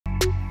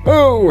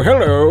Oh,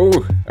 hello.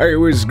 I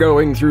was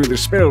going through the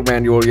spell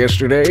manual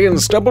yesterday and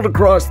stumbled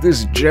across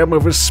this gem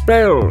of a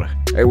spell.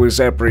 I was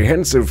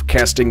apprehensive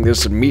casting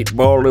this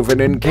meatball of an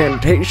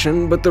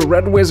incantation, but the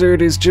Red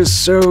Wizard is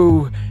just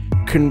so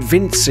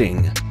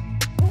convincing.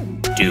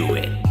 Do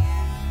it.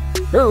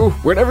 Oh,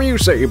 whatever you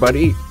say,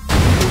 buddy.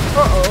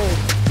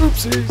 Uh-oh.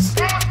 Oopsies.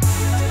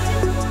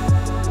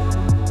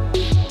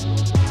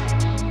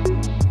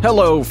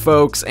 Hello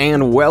folks,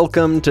 and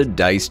welcome to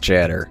Dice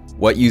Chatter.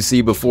 What you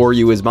see before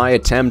you is my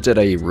attempt at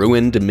a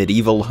ruined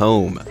medieval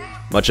home.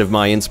 Much of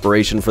my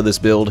inspiration for this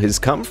build has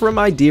come from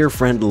my dear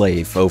friend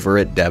Leif over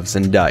at Devs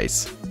and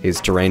Dice.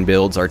 His terrain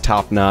builds are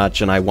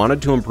top-notch, and I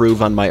wanted to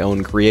improve on my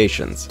own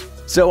creations.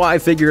 So I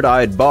figured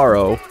I'd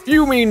borrow—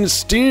 You mean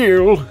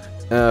steal?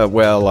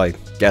 Well, I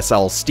guess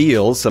I'll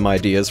steal some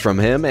ideas from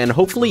him and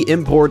hopefully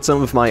import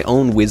some of my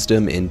own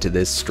wisdom into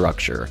this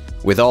structure.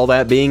 With all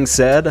that being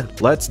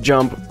said, let's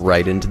jump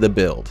right into the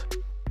build.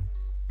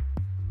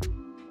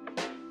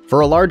 For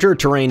a larger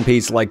terrain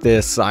piece like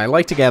this, I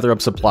like to gather up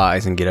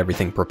supplies and get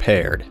everything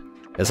prepared.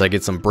 As I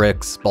get some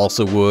bricks,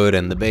 balsa wood,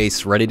 and the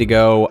base ready to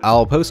go,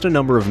 I'll post a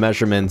number of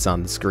measurements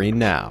on the screen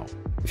now.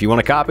 If you want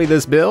to copy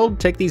this build,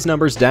 take these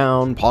numbers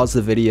down, pause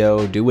the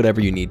video, do whatever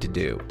you need to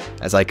do.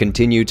 As I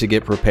continue to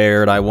get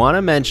prepared, I want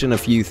to mention a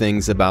few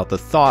things about the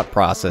thought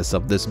process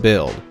of this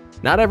build.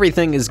 Not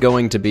everything is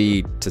going to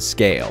be to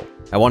scale.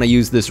 I want to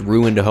use this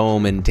ruined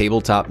home in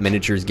tabletop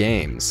miniatures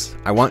games.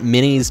 I want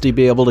minis to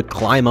be able to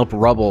climb up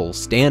rubble,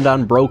 stand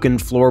on broken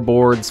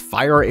floorboards,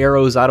 fire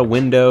arrows out of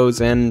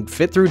windows, and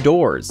fit through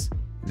doors.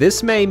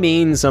 This may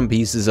mean some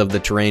pieces of the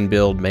terrain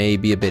build may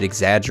be a bit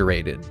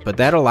exaggerated, but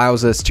that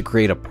allows us to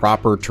create a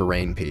proper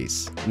terrain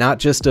piece, not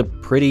just a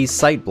pretty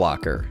sight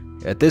blocker.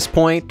 At this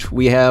point,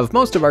 we have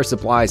most of our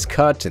supplies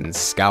cut and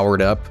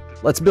scoured up.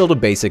 Let's build a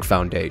basic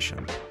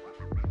foundation.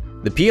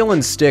 The peel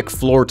and stick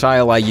floor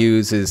tile I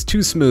use is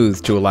too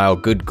smooth to allow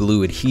good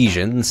glue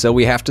adhesion, so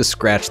we have to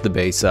scratch the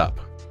base up.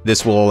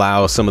 This will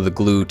allow some of the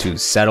glue to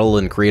settle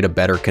and create a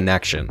better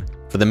connection.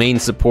 For the main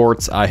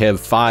supports, I have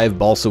 5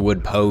 balsa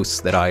wood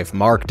posts that I've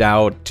marked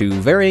out to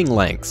varying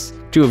lengths.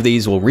 2 of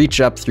these will reach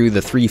up through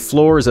the 3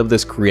 floors of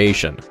this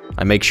creation.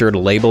 I make sure to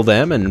label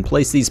them and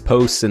place these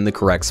posts in the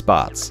correct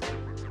spots.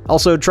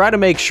 Also, try to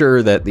make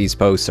sure that these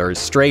posts are as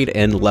straight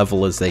and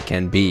level as they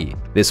can be.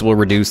 This will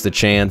reduce the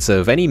chance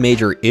of any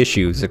major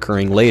issues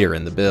occurring later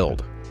in the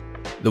build.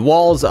 The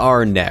walls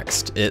are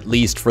next, at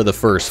least for the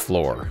first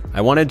floor. I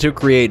wanted to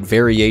create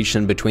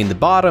variation between the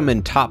bottom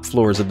and top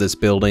floors of this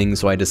building,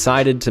 so I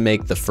decided to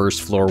make the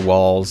first floor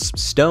walls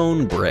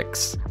stone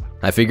bricks.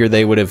 I figured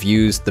they would have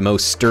used the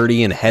most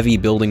sturdy and heavy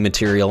building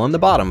material on the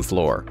bottom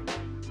floor.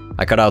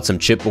 I cut out some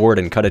chipboard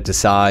and cut it to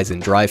size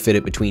and dry fit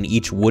it between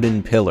each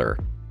wooden pillar.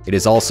 It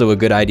is also a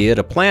good idea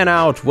to plan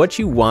out what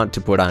you want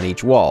to put on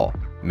each wall.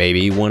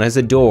 Maybe one has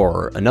a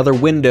door, another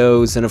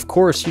windows, and of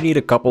course you need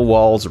a couple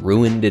walls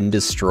ruined and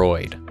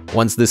destroyed.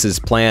 Once this is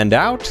planned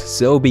out,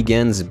 so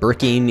begins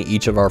bricking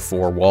each of our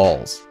 4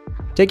 walls.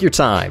 Take your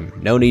time,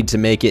 no need to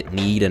make it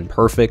neat and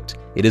perfect.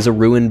 It is a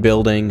ruined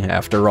building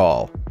after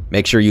all.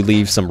 Make sure you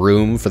leave some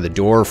room for the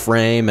door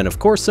frame and of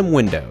course some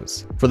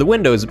windows. For the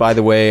windows, by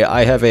the way,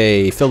 I have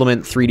a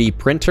filament 3D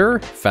printer,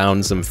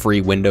 found some free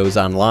windows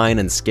online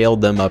and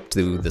scaled them up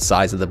to the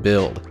size of the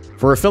build.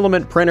 For a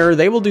filament printer,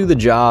 they will do the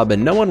job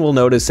and no one will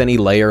notice any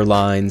layer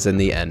lines in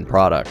the end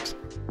product.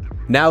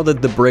 Now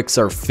that the bricks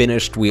are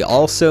finished, we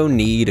also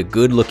need a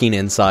good looking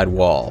inside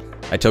wall.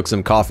 I took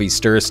some coffee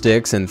stir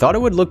sticks and thought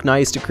it would look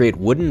nice to create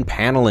wooden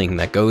paneling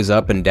that goes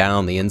up and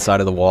down the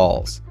inside of the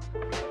walls.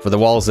 For the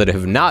walls that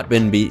have not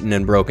been beaten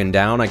and broken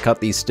down, I cut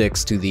these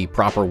sticks to the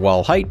proper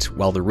wall height,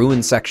 while the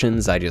ruined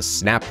sections I just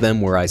snapped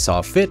them where I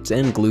saw fit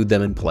and glued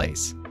them in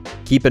place.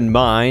 Keep in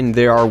mind,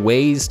 there are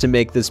ways to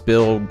make this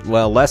build,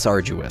 well, less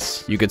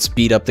arduous. You could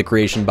speed up the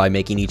creation by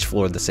making each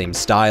floor the same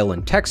style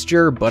and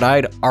texture, but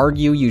I'd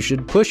argue you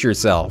should push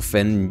yourself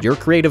and your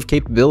creative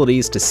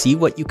capabilities to see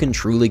what you can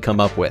truly come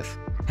up with.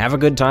 Have a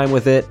good time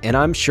with it, and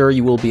I'm sure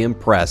you will be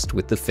impressed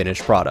with the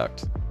finished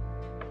product.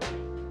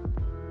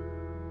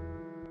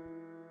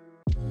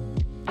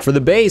 For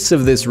the base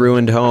of this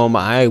ruined home,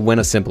 I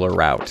went a simpler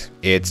route.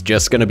 It's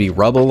just gonna be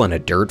rubble and a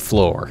dirt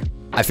floor.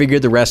 I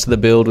figured the rest of the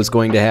build was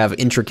going to have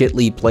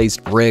intricately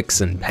placed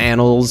bricks and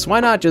panels. Why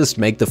not just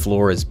make the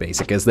floor as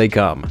basic as they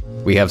come?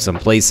 We have some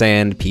play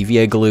sand,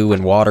 PVA glue,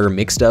 and water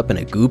mixed up in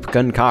a goop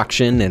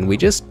concoction, and we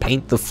just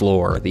paint the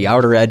floor, the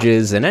outer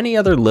edges, and any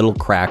other little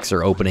cracks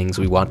or openings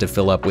we want to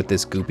fill up with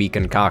this goopy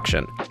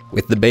concoction.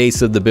 With the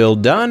base of the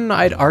build done,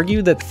 I'd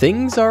argue that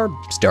things are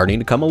starting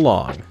to come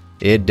along.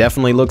 It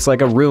definitely looks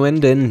like a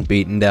ruined and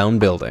beaten down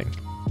building.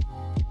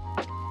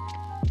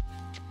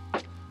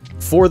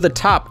 For the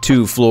top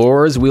 2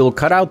 floors, we'll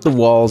cut out the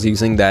walls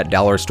using that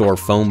dollar store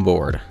foam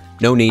board.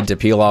 No need to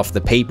peel off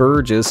the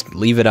paper, just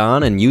leave it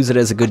on and use it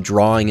as a good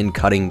drawing and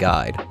cutting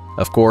guide.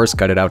 Of course,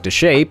 cut it out to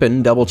shape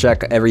and double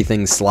check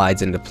everything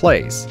slides into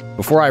place.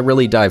 Before I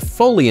really dive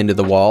fully into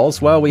the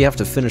walls, well, we have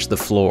to finish the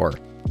floor.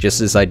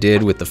 Just as I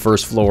did with the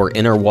first floor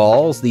inner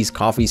walls, these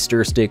coffee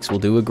stir sticks will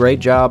do a great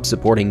job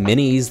supporting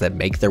minis that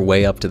make their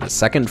way up to the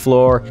second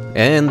floor,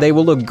 and they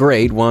will look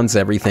great once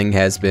everything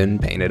has been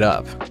painted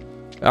up.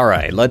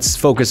 Alright, let's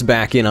focus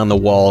back in on the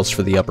walls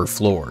for the upper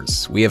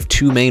floors. We have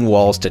 2 main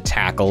walls to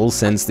tackle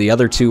since the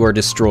other 2 are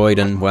destroyed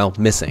and, well,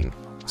 missing.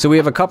 So we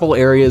have a couple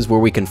areas where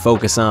we can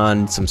focus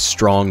on some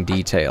strong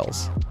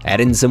details.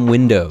 Add in some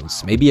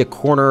windows, maybe a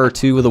corner or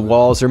 2 of the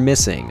walls are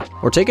missing.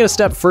 Or take it a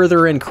step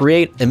further and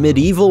create a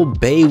medieval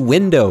bay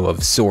window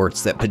of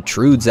sorts that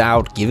protrudes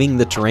out, giving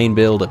the terrain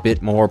build a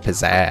bit more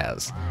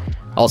pizzazz.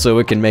 Also,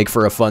 it can make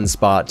for a fun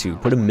spot to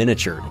put a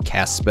miniature to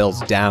cast spells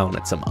down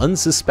at some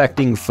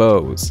unsuspecting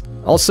foes.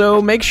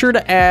 Also, make sure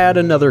to add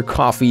another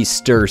coffee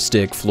stir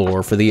stick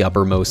floor for the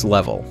uppermost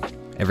level.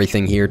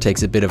 Everything here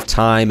takes a bit of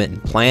time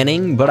and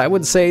planning, but I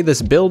would say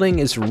this building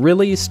is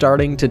really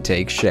starting to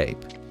take shape.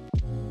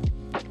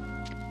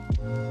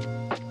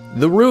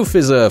 The roof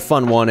is a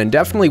fun one and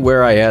definitely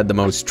where I had the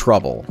most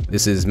trouble.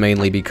 This is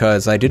mainly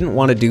because I didn't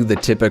want to do the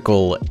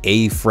typical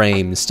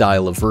A-frame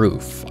style of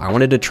roof. I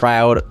wanted to try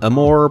out a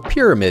more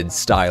pyramid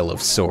style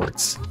of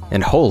sorts.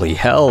 And holy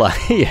hell, I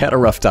had a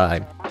rough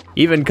time.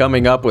 Even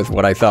coming up with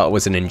what I thought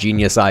was an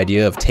ingenious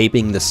idea of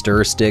taping the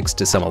stir sticks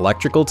to some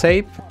electrical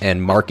tape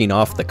and marking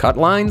off the cut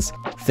lines,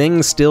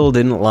 things still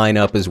didn't line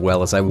up as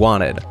well as I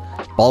wanted.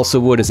 Balsa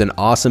wood is an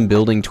awesome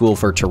building tool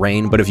for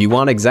terrain, but if you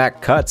want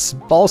exact cuts,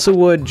 balsa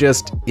wood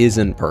just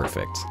isn't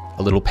perfect.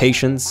 A little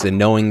patience and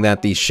knowing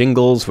that these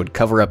shingles would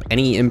cover up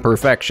any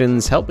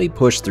imperfections helped me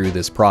push through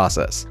this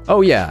process.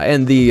 Oh yeah,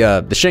 and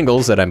the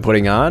shingles that I'm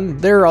putting on,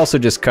 they're also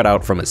just cut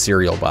out from a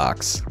cereal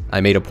box. I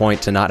made a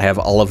point to not have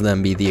all of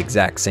them be the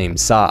exact same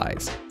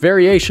size.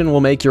 Variation will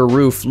make your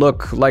roof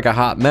look like a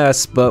hot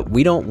mess, but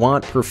we don't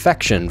want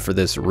perfection for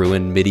this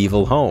ruined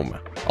medieval home.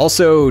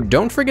 Also,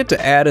 don't forget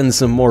to add in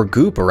some more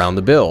goop around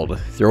the build.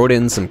 Throw it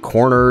in some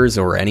corners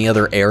or any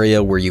other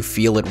area where you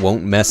feel it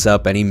won't mess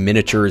up any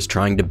miniatures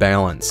trying to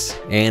balance.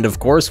 And of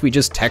course, we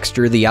just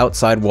texture the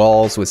outside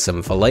walls with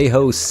some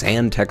Vallejo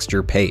sand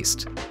texture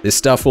paste. This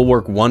stuff will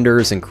work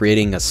wonders in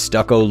creating a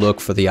stucco look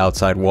for the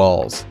outside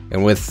walls.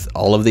 And with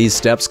all of these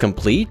steps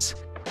complete,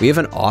 we have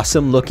an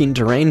awesome looking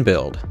terrain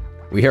build.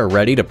 We are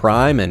ready to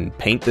prime and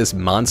paint this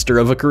monster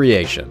of a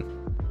creation.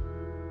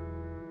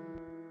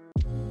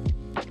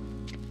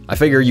 I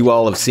figure you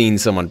all have seen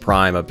someone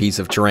prime a piece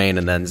of terrain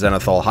and then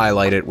zenithal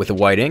highlight it with a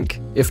white ink.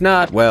 If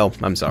not, well,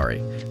 I'm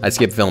sorry. I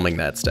skipped filming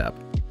that step.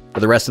 For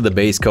the rest of the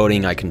base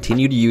coating, I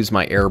continue to use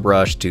my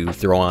airbrush to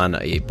throw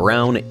on a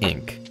brown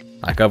ink.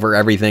 I cover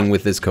everything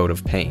with this coat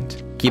of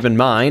paint. Keep in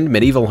mind,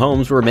 medieval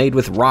homes were made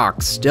with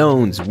rocks,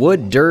 stones,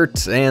 wood,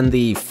 dirt, and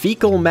the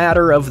fecal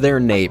matter of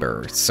their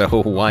neighbor, so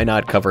why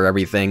not cover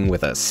everything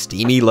with a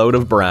steamy load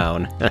of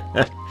brown?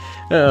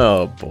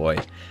 Oh boy.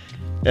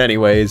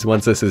 Anyways,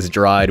 once this is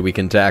dried, we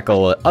can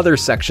tackle other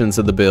sections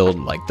of the build,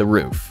 like the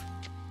roof.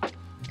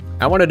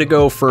 I wanted to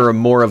go for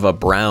more of a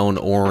brown,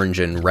 orange,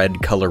 and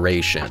red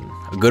coloration.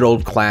 A good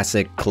old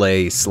classic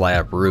clay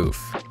slab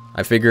roof.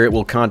 I figure it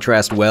will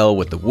contrast well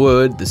with the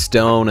wood, the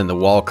stone, and the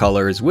wall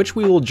colors, which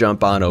we will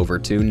jump on over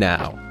to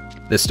now.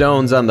 The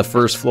stones on the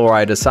first floor,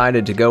 I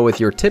decided to go with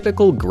your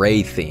typical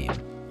gray theme.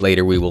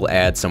 Later we will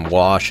add some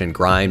wash and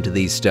grime to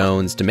these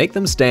stones to make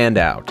them stand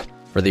out.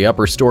 For the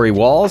upper story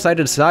walls, I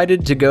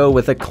decided to go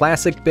with a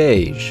classic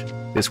beige.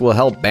 This will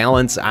help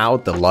balance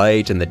out the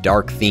light and the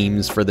dark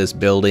themes for this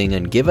building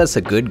and give us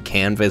a good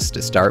canvas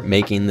to start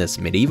making this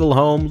medieval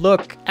home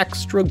look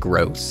extra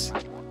gross.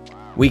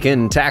 We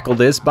can tackle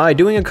this by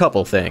doing a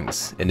couple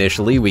things.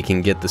 Initially, we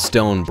can get the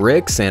stone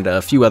bricks and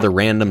a few other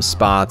random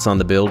spots on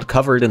the build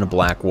covered in a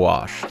black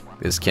wash.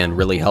 This can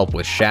really help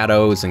with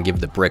shadows and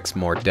give the bricks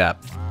more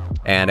depth.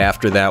 And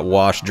after that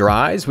wash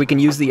dries, we can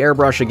use the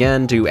airbrush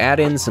again to add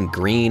in some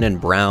green and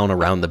brown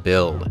around the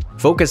build.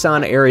 Focus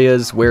on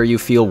areas where you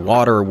feel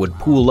water would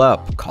pool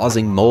up,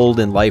 causing mold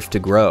and life to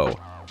grow.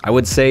 I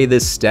would say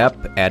this step,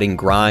 adding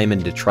grime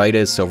and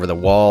detritus over the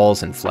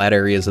walls and flat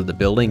areas of the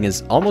building,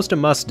 is almost a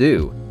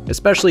must-do,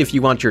 especially if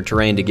you want your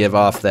terrain to give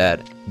off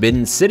that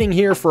 "been sitting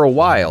here for a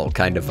while"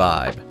 kind of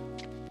vibe.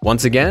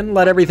 Once again,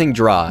 let everything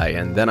dry,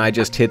 and then I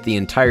just hit the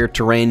entire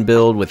terrain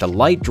build with a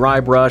light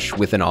dry brush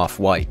with an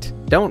off-white.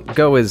 Don't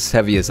go as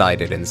heavy as I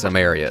did in some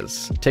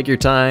areas. Take your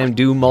time,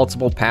 do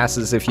multiple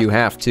passes if you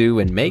have to,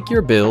 and make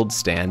your build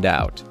stand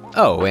out.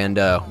 Oh, and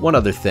one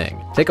other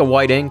thing. Take a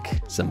white ink,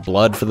 some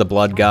blood for the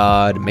blood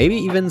god, maybe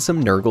even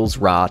some Nurgle's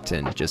rot,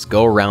 and just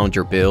go around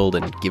your build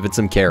and give it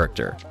some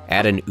character.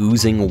 Add an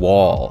oozing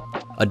wall,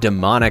 a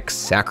demonic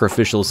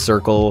sacrificial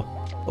circle,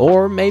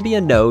 or maybe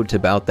a note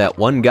about that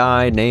one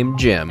guy named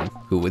Jim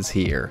who was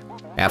here.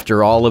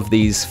 After all of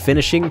these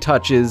finishing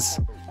touches,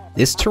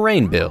 this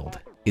terrain build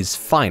is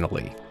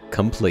finally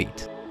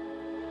complete.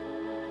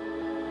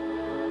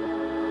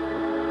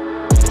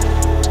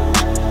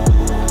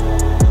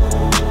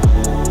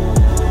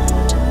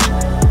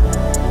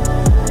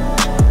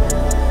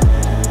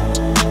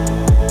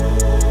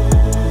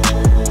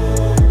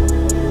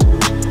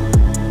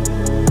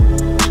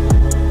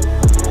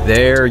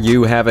 There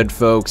you have it,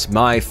 folks,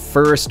 my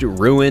first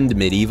ruined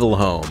medieval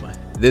home.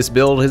 This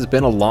build has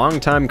been a long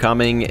time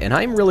coming, and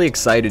I'm really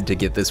excited to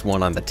get this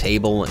one on the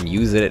table and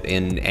use it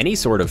in any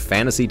sort of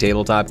fantasy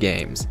tabletop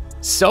games.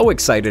 So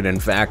excited, in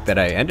fact, that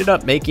I ended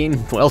up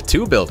making, well,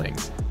 2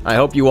 buildings. I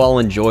hope you all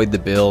enjoyed the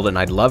build, and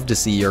I'd love to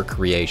see your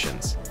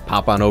creations.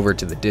 Pop on over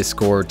to the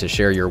Discord to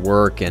share your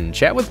work and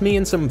chat with me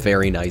and some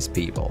very nice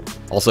people.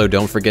 Also,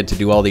 don't forget to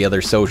do all the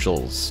other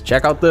socials.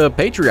 Check out the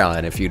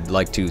Patreon if you'd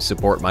like to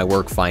support my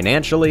work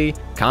financially,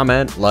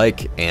 comment,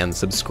 like, and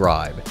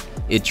subscribe.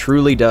 It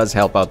truly does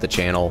help out the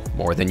channel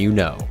more than you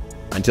know.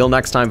 Until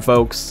next time,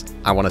 folks,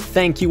 I want to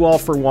thank you all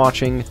for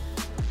watching,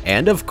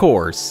 and of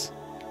course,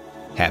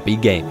 happy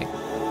gaming.